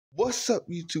What's up,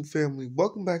 YouTube family?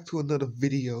 Welcome back to another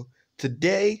video.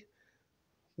 Today,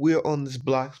 we're on this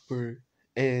Bloxburg,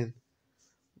 and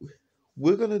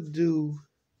we're gonna do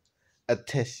a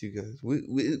test, you guys.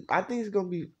 I think it's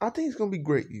gonna be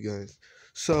great, you guys.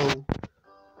 So,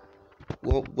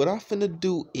 well, what I'm finna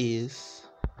do is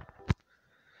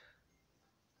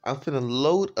I'm finna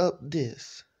load up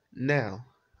this now.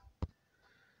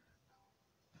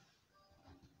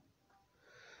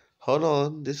 Hold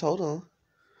on.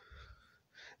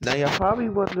 Now y'all probably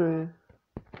wondering.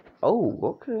 Oh,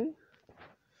 okay.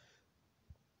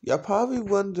 Y'all probably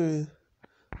wondering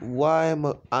why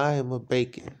I am a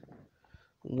bacon.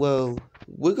 Well,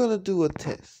 we're gonna do a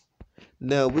test.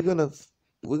 Now we're gonna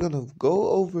go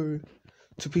over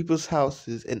to people's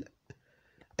houses and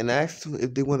ask them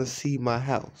if they want to see my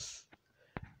house,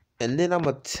 and then I'm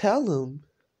gonna tell them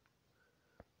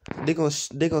they gonna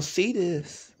see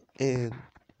this and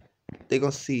they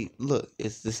gonna see, look,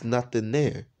 it's just nothing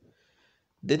there.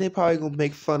 Then they probably gonna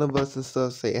make fun of us and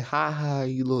stuff, saying ha ha,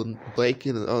 you little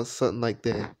bacon or something like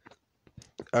that.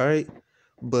 All right,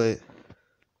 but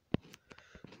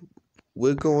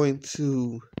we're gonna go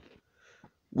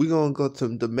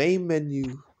to the main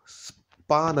menu,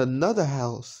 spawn another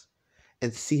house,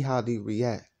 and see how they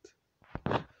react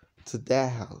to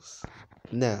that house.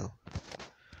 Now,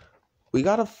 we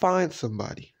gotta find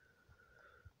somebody.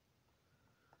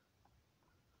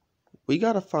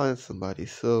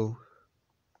 So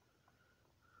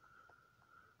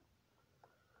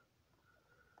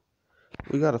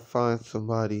we gotta find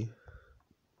somebody.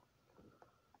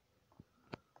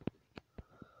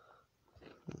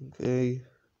 Okay.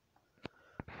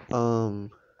 Alright,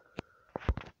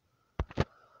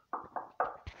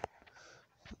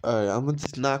 I'm gonna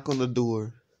just knock on the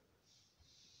door.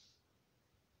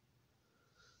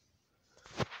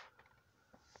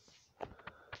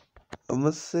 I'm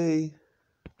gonna say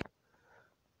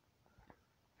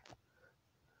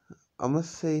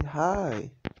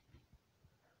hi.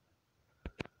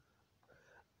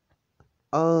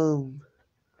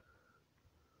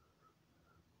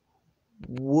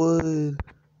 Would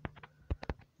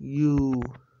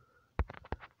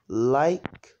you like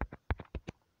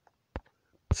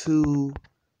to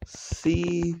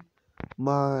see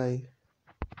my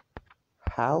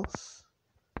house?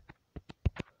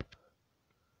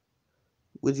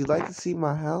 Would you like to see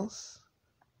my house?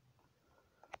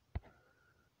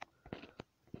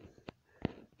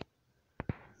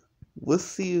 We'll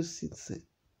see if she said.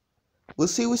 We'll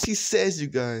see what she says, you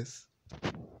guys.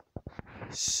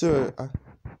 Sure.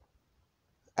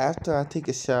 After I take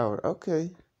a shower.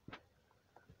 Okay.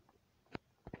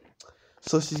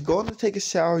 So she's going to take a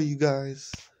shower, you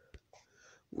guys.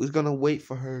 We're gonna wait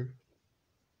for her.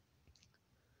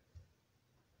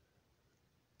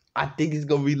 I think it's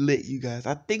gonna be lit, you guys.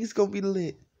 I think it's gonna be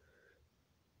lit.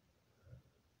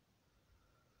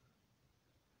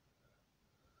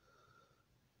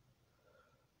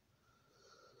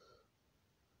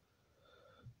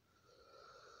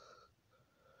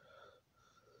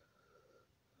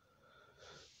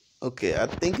 Okay, I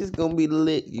think it's gonna be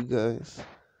lit, you guys.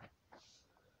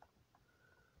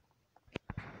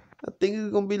 I think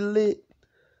it's gonna be lit.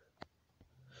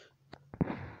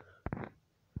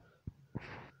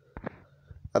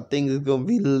 I think it's gonna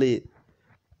be lit.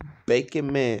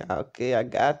 Bacon man, okay, I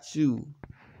got you.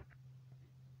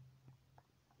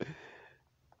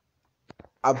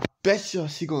 I bet you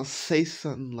she gonna say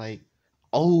something like,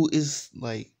 "Oh, it's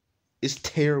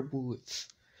terrible.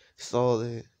 It's all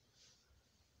that."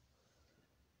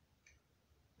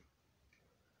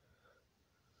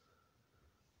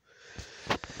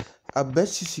 I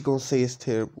bet you she gonna say it's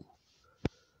terrible.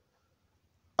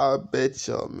 I bet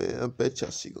y'all, man. I bet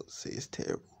y'all she gonna say it's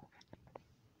terrible.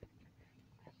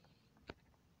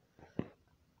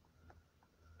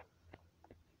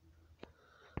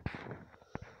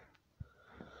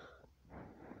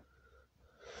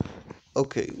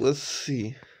 Okay, let's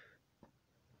see.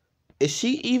 Is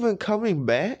she even coming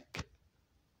back?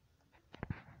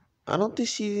 I don't think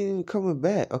she's even coming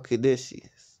back. Okay, there she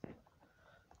is.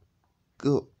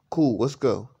 Good. Cool, let's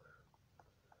go.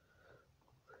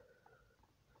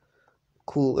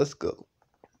 Cool, let's go.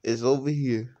 It's over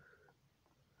here.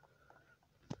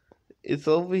 It's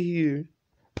over here.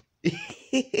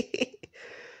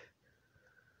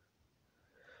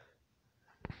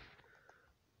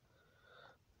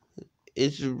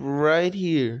 It's right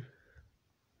here.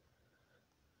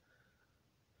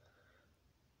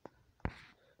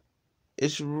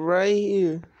 It's right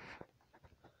here.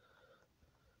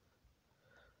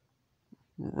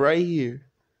 Right here.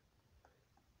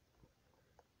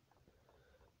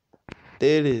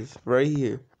 There it is. Right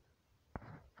here.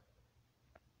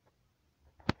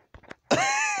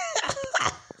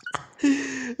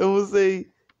 I'm gonna say,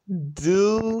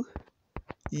 do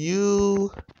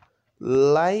you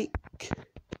like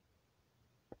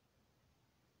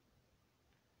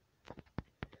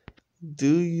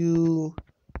do you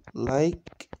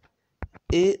like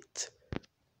it?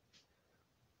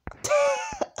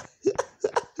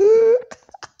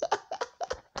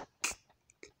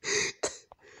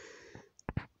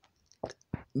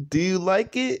 Do you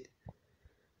like it?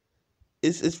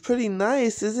 It's pretty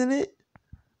nice, isn't it?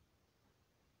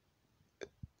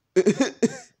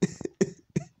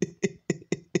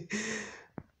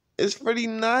 It's pretty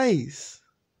nice.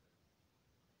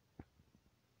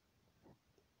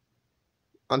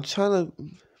 I'm trying to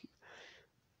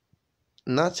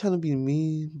not trying to be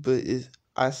mean, but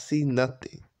I see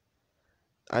nothing.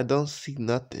 I don't see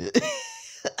nothing.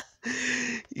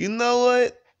 You know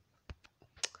what?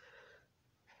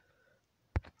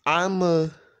 I'ma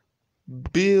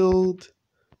build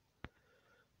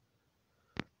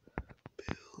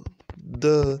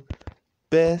the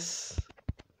best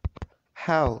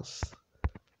house.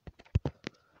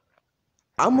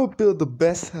 I'm gonna build the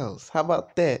best house. How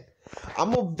about that?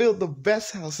 I'm gonna build the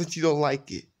best house since you don't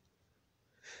like it.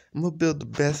 I'm gonna build the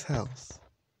best house.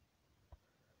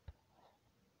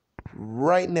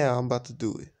 Right now, I'm about to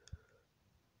do it.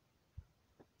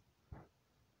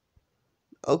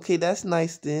 Okay, that's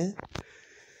nice then.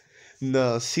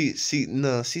 No, she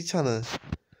trying to.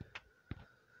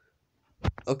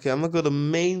 Okay, I'm gonna go to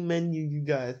main menu, you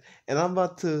guys, and I'm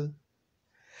about to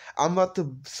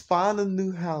spawn a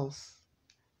new house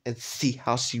and see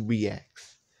how she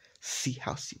reacts. See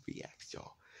how she reacts,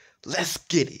 y'all. Let's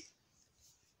get it.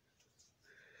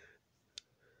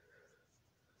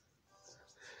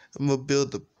 I'm gonna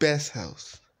build the best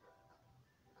house.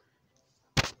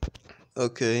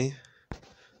 Okay.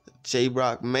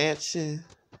 J-Rock Mansion.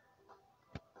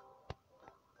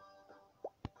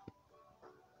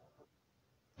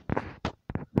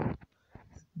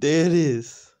 There it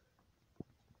is.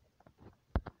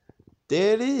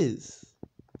 There it is.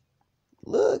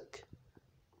 Look.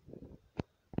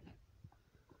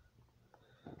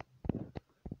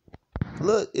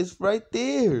 Look, it's right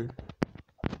there.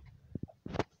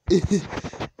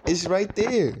 It's right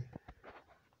there.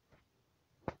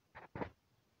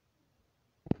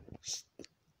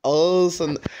 Oh,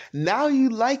 so now you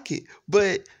like it.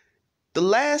 But the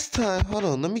last time, hold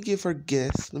on, let me give her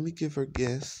guess.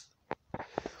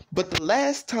 But the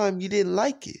last time you didn't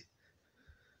like it.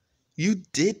 You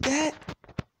did that?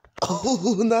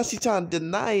 Oh, now she trying to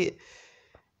deny it.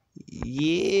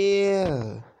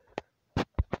 Yeah.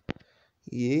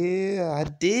 Yeah, I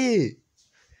did.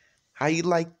 How you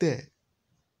like that?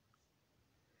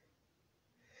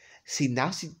 See,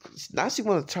 now she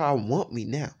want to try and want me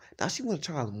now. Now she want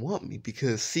to try and want me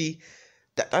because see,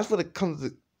 that's what it comes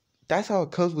to. That's how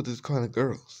it comes with this kind of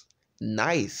girls.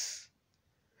 Nice.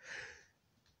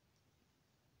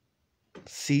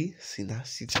 See, now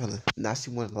she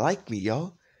want to like me,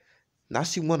 y'all. Now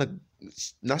she gonna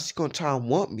try and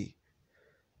want me.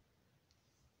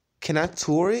 Can I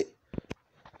tour it?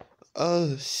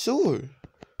 Sure.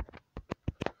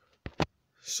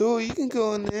 Sure, you can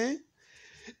go in there.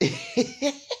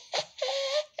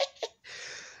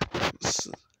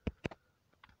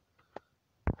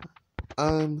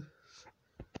 I'm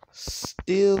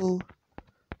still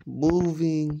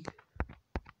moving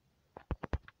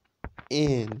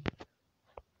in.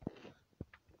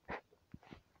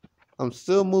 I'm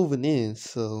still moving in,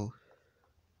 so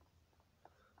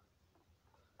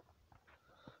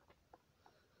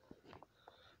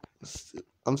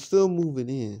I'm still moving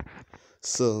in.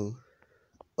 So,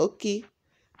 okay.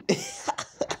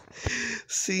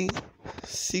 See,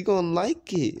 she gonna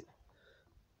like it.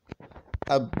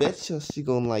 I bet you she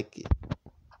gonna like it.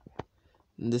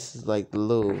 And this is like the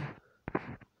little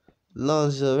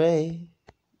lingerie.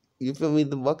 You feel me?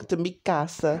 Welcome to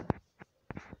Mikasa.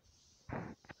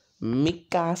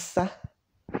 Mikasa.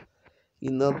 You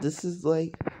know, this is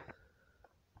like...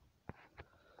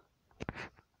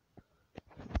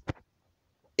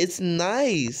 It's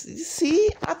nice. You see?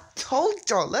 I told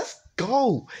y'all. Let's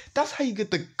go. That's how you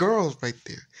get the girls right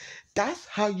there. That's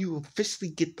how you officially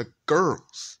get the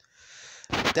girls.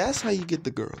 That's how you get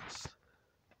the girls.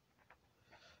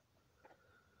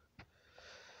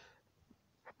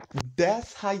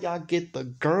 That's how y'all get the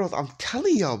girls. I'm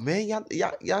telling y'all, man. Y'all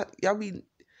be...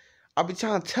 I be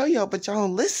trying to tell y'all, but y'all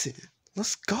don't listen.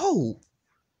 Let's go.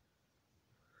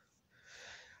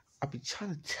 I be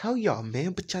trying to tell y'all,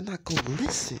 man, but y'all not gonna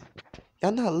listen.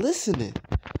 Y'all not listening.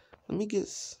 Let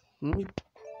me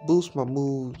boost my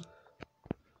mood.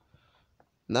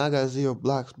 Now I got 0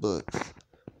 Bloxburg.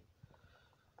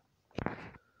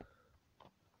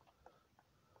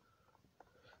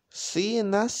 See,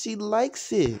 and now she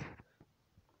likes it.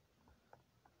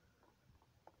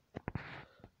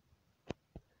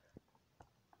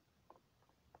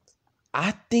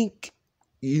 I think,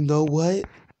 you know what?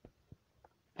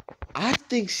 I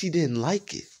think she didn't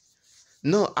like it.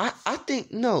 No, I think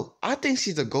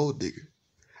she's a gold digger.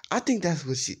 I think that's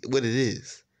what it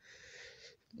is.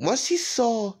 Once she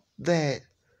saw that,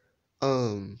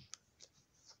 um,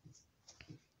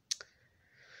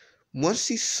 once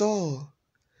she saw,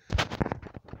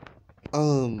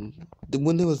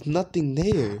 when there was nothing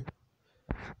there,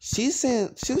 she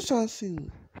was trying to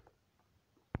sing,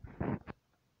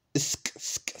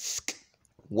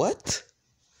 what?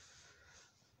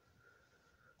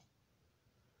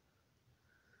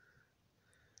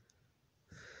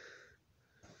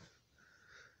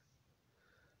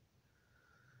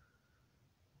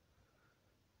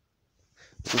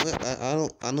 What? I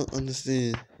don't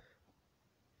understand.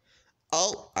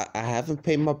 Oh, I haven't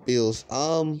paid my bills.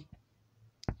 I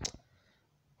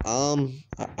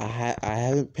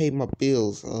haven't paid my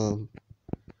bills. I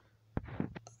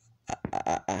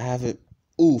haven't.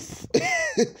 Oof.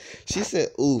 She said,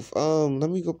 "Oof." Let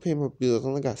me go pay my bills. I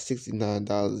only got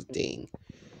 $69. Dang.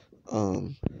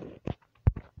 Um,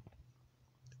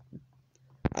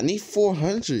 I need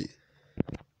 400.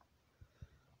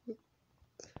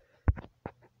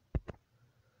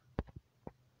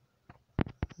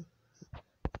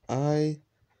 I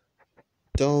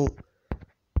don't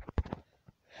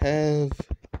have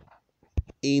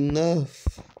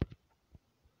enough.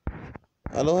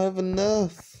 I don't have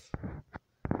enough.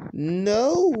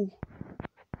 No.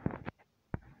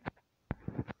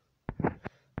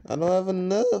 I don't have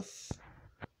enough.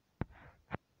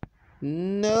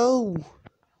 No.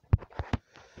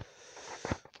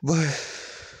 But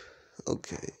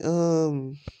okay.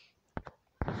 So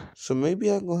maybe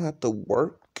I'm gonna have to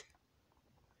work.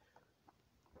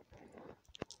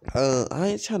 I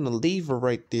ain't trying to leave her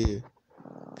right there.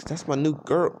 'Cause that's my new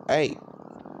girl. Hey,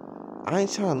 I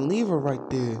ain't trying to leave her right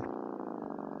there.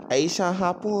 Hey, you trying to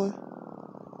hop on?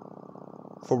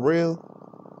 For real?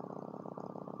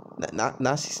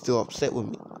 Now she's still upset with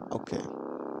me. Okay.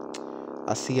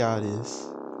 I see how it is.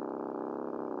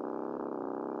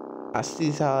 I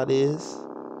see how it is.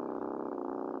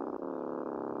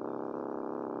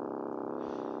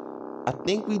 I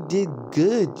think we did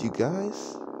good, you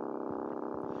guys.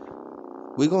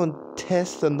 We're gonna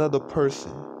test another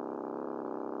person.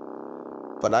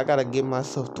 But I gotta get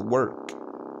myself to work.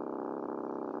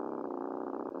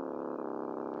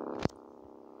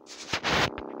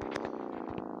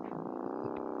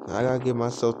 I gotta get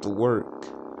myself to work.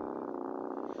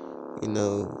 You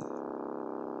know.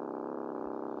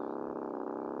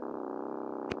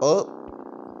 Oh.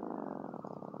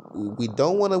 We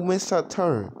don't want to miss our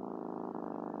turn.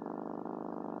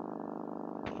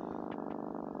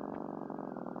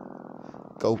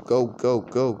 Go, go, go,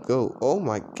 go, go. Oh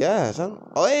my gosh. Oh,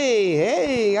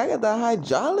 hey, I got the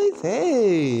hydraulics.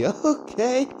 Hey,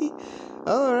 okay.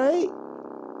 All right.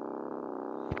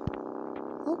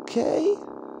 Okay.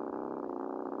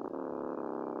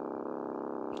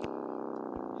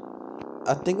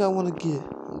 I think I want to get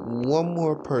one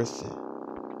more person.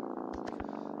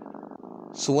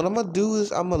 So what I'm going to do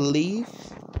is I'm going to leave.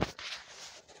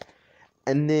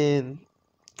 And then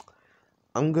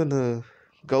I'm going to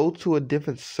go to a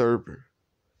different server.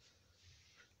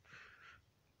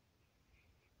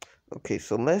 Okay,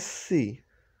 so let's see.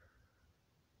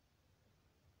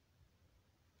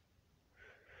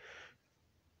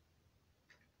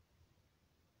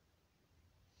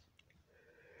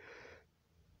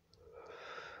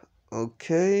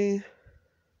 Okay.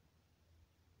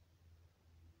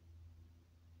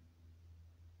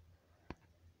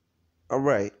 All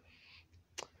right.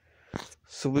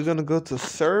 So we're going to go to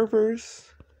servers.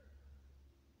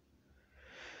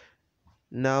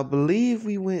 Now, I believe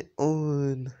we went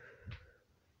on...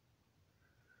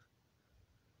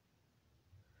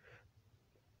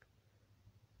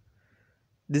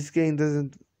 This game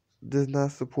does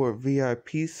not support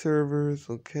VIP servers,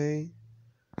 okay?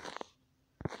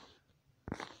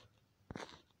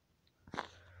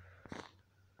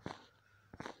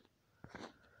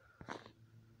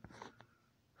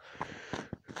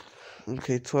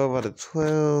 Okay, 12 out of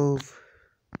 12.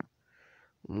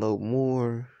 No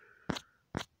more.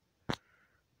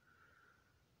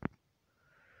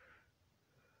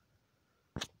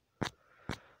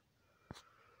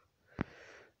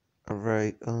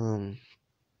 Alright,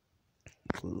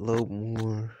 load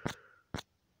more.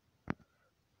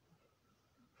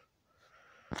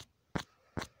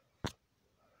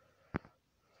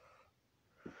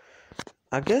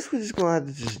 I guess we're just gonna have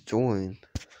to just join.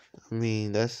 I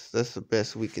mean, that's the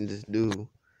best we can just do.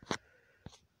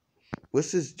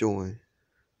 What's this doing?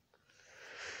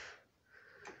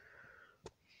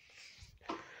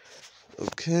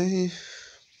 Okay.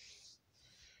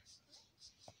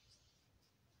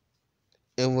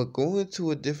 And we're going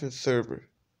to a different server.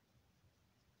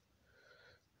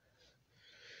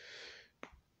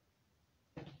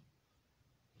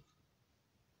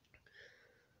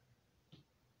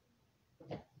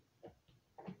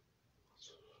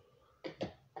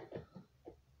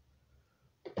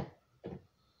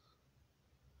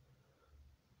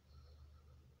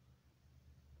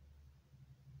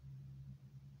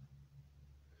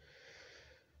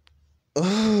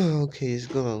 Oh, okay, it's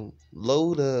gonna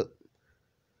load up.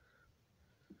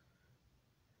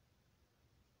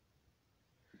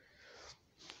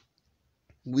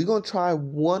 We're gonna try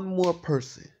one more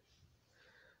person.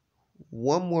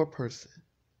 One more person.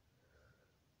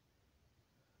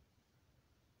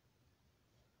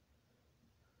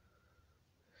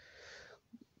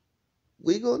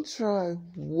 We're gonna try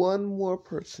one more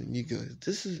person, you guys.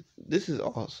 This is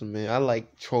awesome, man. I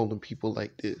like trolling people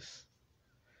like this.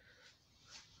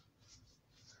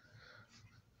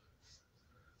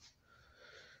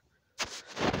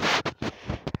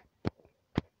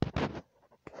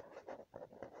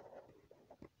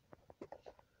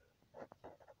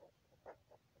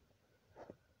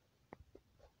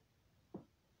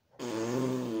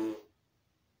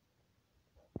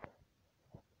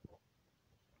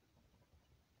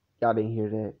 Y'all didn't hear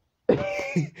that.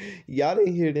 Y'all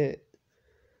didn't hear that.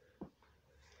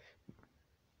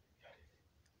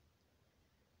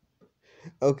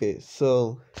 Okay,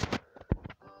 so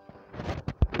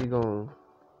we going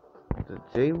the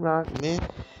J Rock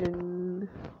Mansion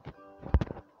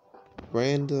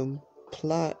random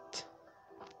plot.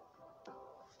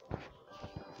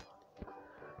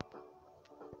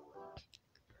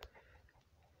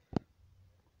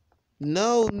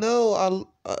 No,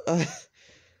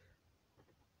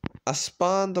 I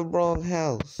spawned the wrong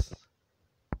house.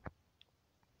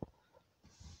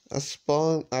 I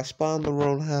spawned the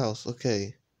wrong house.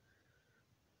 Okay.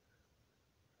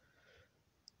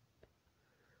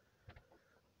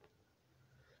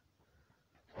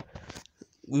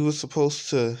 We were supposed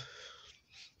to.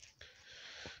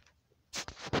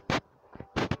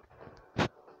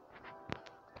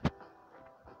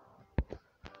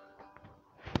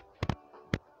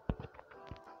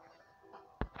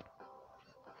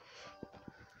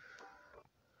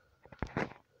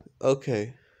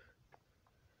 Okay.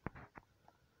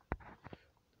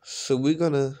 So we're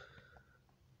gonna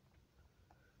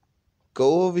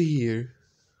go over here.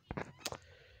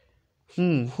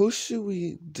 Who should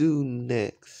we do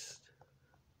next?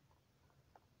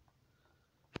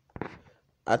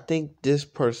 I think this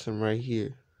person right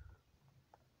here.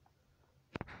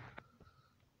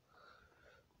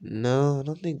 No, I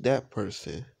don't think that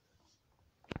person.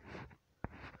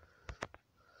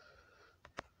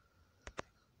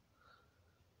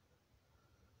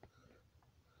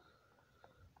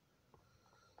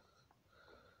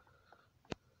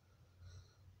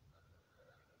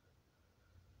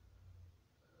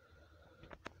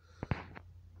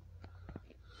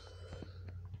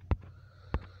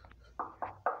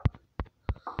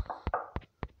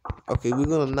 Okay, we're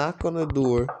gonna knock on the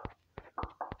door.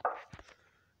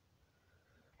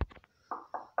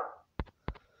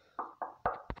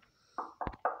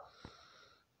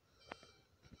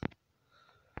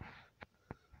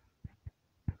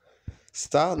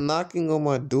 Stop knocking on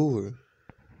my door.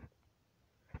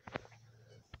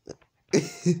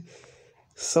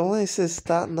 Someone said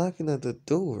stop knocking at the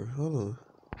door. Hold on.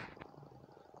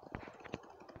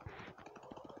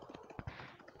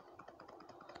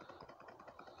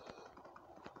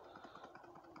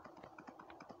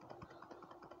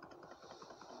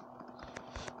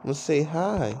 I'm gonna say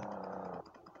hi.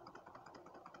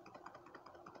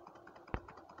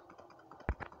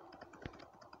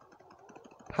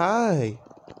 Hi.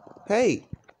 Hey.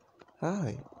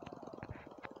 Hi.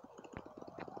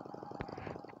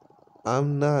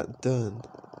 I'm not done.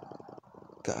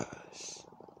 Gosh.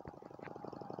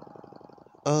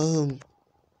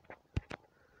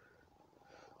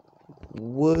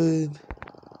 Would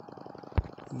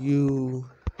you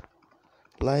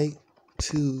like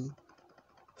to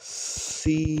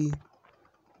see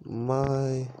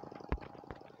my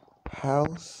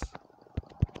house?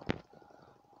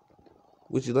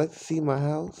 Would you like to see my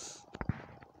house?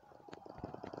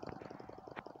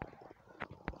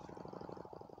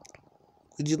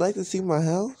 Would you like to see my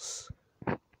house?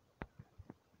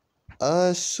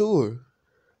 Sure.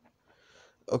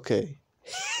 Okay.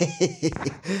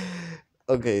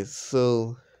 Okay,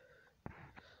 so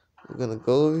We're gonna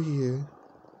go over here.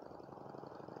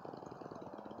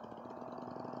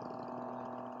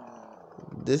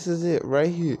 This is it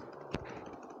right here.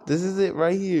 This is it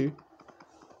right here.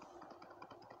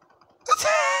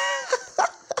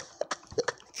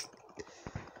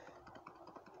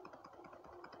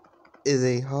 It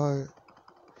ain't hard.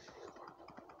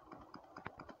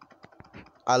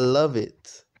 I love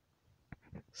it.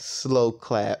 Slow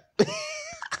clap.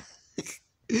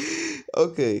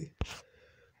 Okay.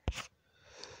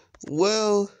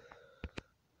 Well,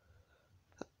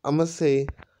 I'ma say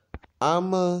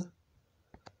I'ma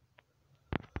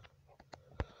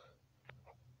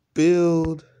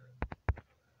build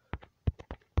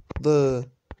the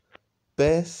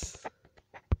best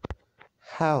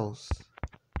house.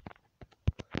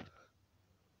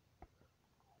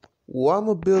 Well, I'm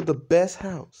gonna build the best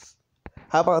house.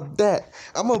 How about that?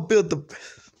 I'm gonna build the.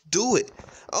 Do it.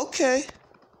 Okay.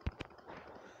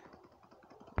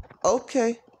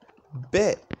 Okay.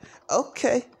 Bet.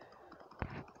 Okay.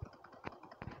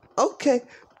 Okay.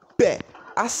 Bet.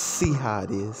 I see how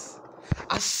it is.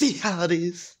 I see how it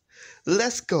is.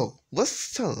 Let's go.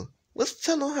 Let's tell him. Let's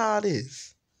tell him how it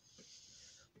is.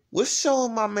 Let's show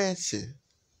him my mansion.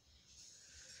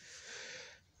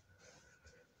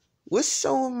 Let's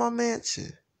show him my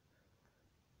mansion.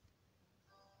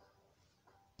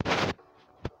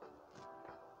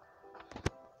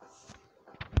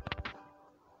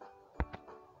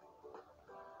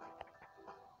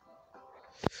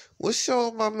 Let's show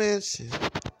him my mansion.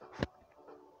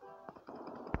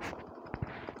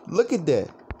 Look at that.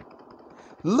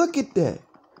 Look at that.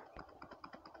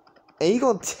 And you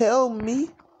gonna tell me?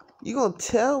 You gonna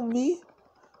tell me?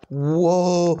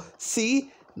 Whoa.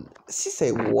 See? She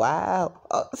said, wow.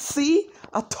 See?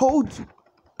 I told you.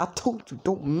 I told you.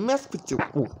 Don't mess with your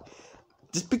boy.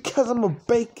 Just because I'm a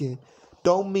bacon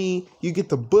don't mean you get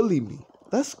to bully me.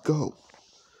 Let's go.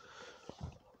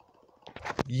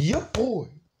 Yeah, boy.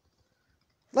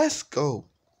 Let's go.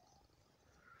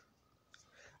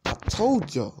 I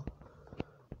told y'all.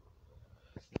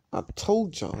 I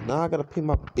told y'all. Now I gotta pay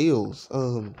my bills.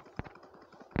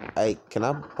 Hey, can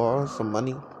I borrow some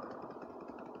money?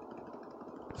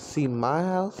 See my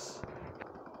house?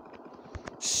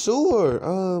 Sure.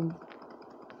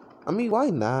 I mean, why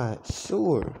not?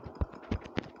 Sure.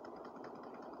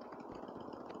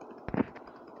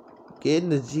 Get in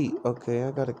the Jeep. Okay,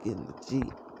 I gotta get in the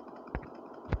Jeep.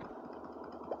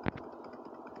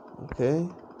 Okay.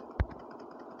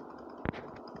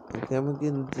 Okay, I'm gonna get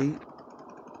in the Jeep.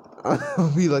 I'm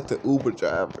gonna be like the Uber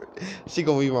driver. She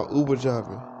gonna be my Uber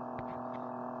driver.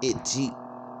 It Jeep.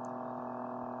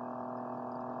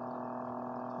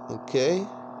 Okay.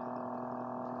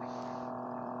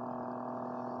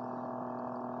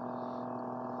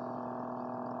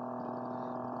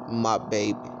 My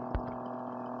baby.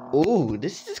 Ooh,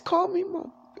 this just called me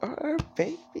her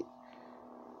baby.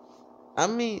 I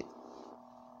mean,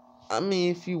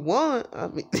 if you want,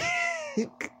 you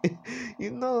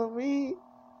know what I mean.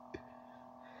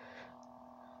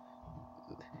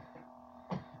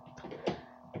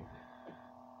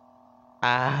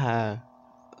 Ah,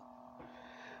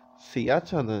 see, y'all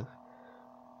tryna.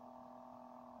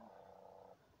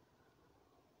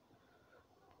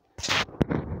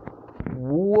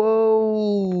 Whoa.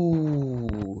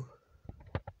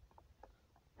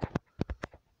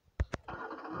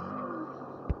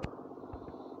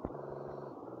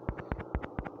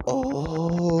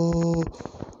 Oh.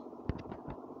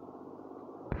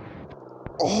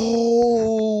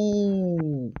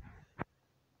 Oh.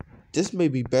 This may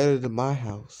be better than my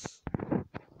house.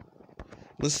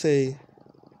 Let's say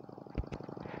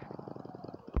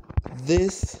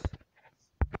this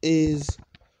is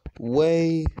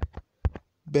way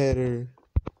better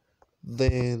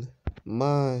than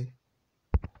my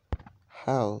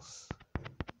house.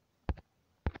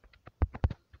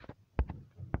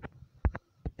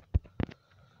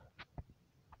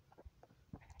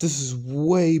 This is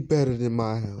way better than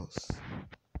my house.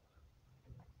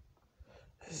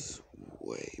 This is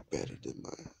way better than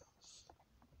my house.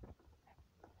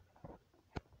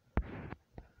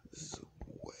 This is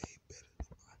way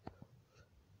better than my house.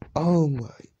 Oh my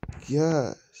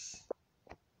gosh.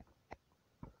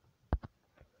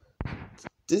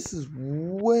 This is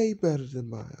way better than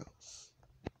my house.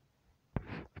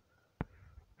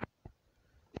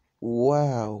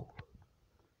 Wow.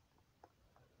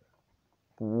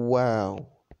 Wow.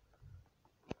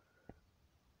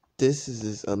 This is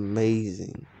just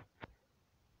amazing.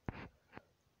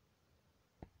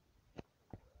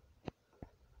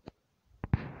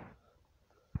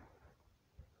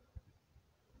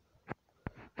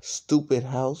 Stupid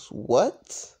house.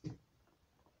 What?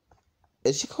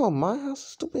 Is she calling my house a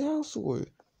stupid house or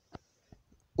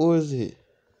is it?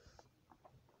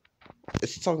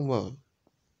 Is she talking about?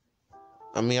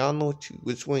 I mean, I don't know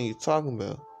which one you're talking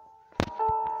about.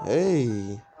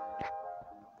 Hey.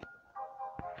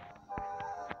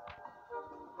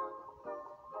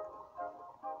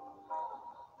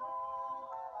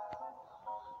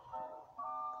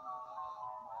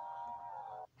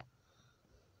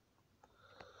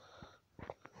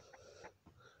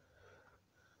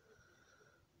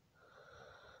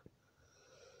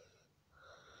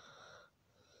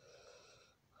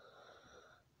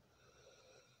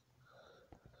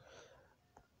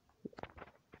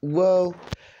 Well,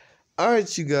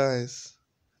 alright, you guys.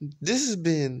 This has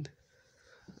been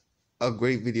a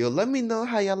great video. Let me know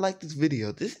how y'all like this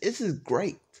video. This is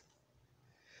great.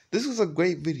 This was a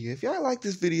great video. If y'all like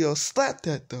this video, slap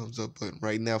that thumbs up button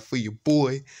right now for your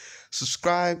boy.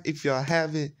 Subscribe if y'all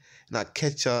haven't. And I'll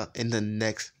catch y'all in the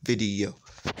next video.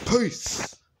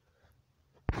 Peace.